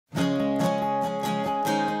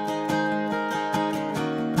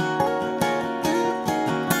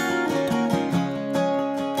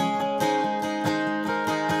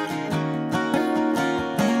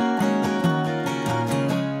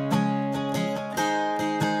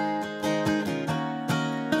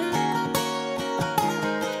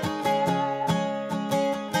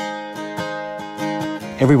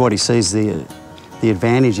Everybody sees the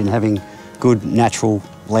advantage in having good natural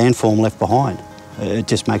landform left behind. It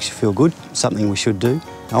just makes you feel good, something we should do.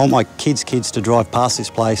 I want my kids to drive past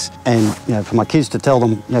this place and for my kids to tell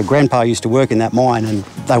them, Grandpa used to work in that mine, and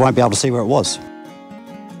they won't be able to see where it was.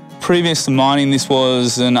 Previous to mining, this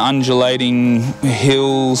was an undulating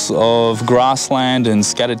hills of grassland and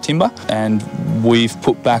scattered timber, and we've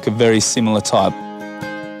put back a very similar type.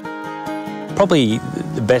 Probably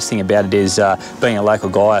the best thing about it is being a local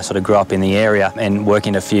guy. I sort of grew up in the area and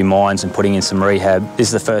working a few mines and putting in some rehab. This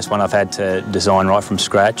is the first one I've had to design right from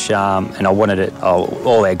scratch, and I wanted it,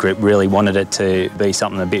 all our group really wanted it to be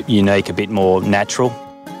something a bit unique, a bit more natural.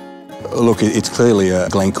 Look, it's clearly a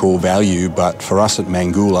Glencore value, but for us at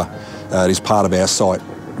Mangoola, it is part of our site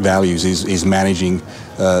values is managing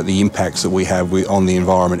the impacts that we have on the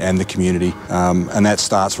environment and the community. And that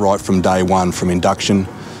starts right from day one, from induction,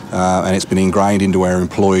 and it's been ingrained into our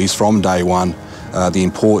employees from day one, the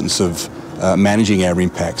importance of managing our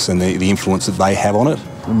impacts and the influence that they have on it.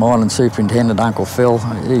 The mining superintendent, Uncle Phil,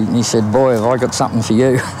 he said, "Boy, have I got something for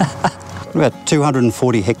you." About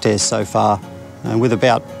 240 hectares so far, with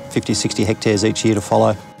about 50, 60 hectares each year to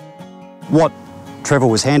follow. What Trevor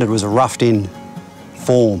was handed was a roughed-in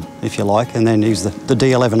form, if you like, and then he's the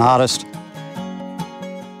D11 artist.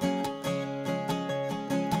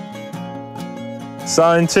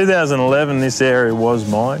 So in 2011, this area was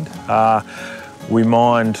mined. We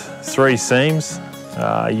mined 3 seams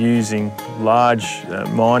using large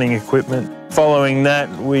mining equipment. Following that,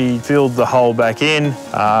 we filled the hole back in,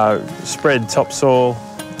 spread topsoil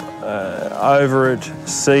over it,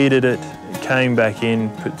 seeded it, came back in,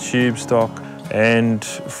 put tube stock, and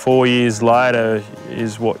 4 years later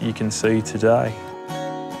is what you can see today.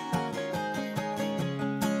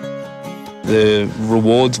 The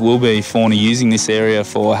rewards will be fauna using this area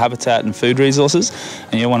for habitat and food resources.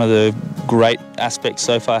 And one of the great aspects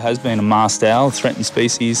so far has been a masked owl, a threatened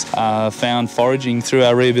species, found foraging through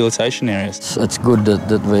our rehabilitation areas. It's good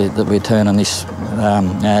that we're turning this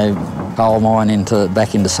coal mine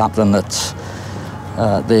back into something that's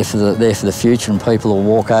there for the future, and people will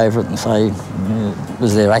walk over it and say,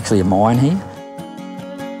 "Was there actually a mine here?"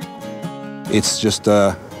 It's just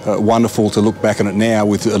wonderful to look back on it now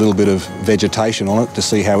with a little bit of vegetation on it to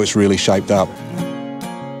see how it's really shaped up.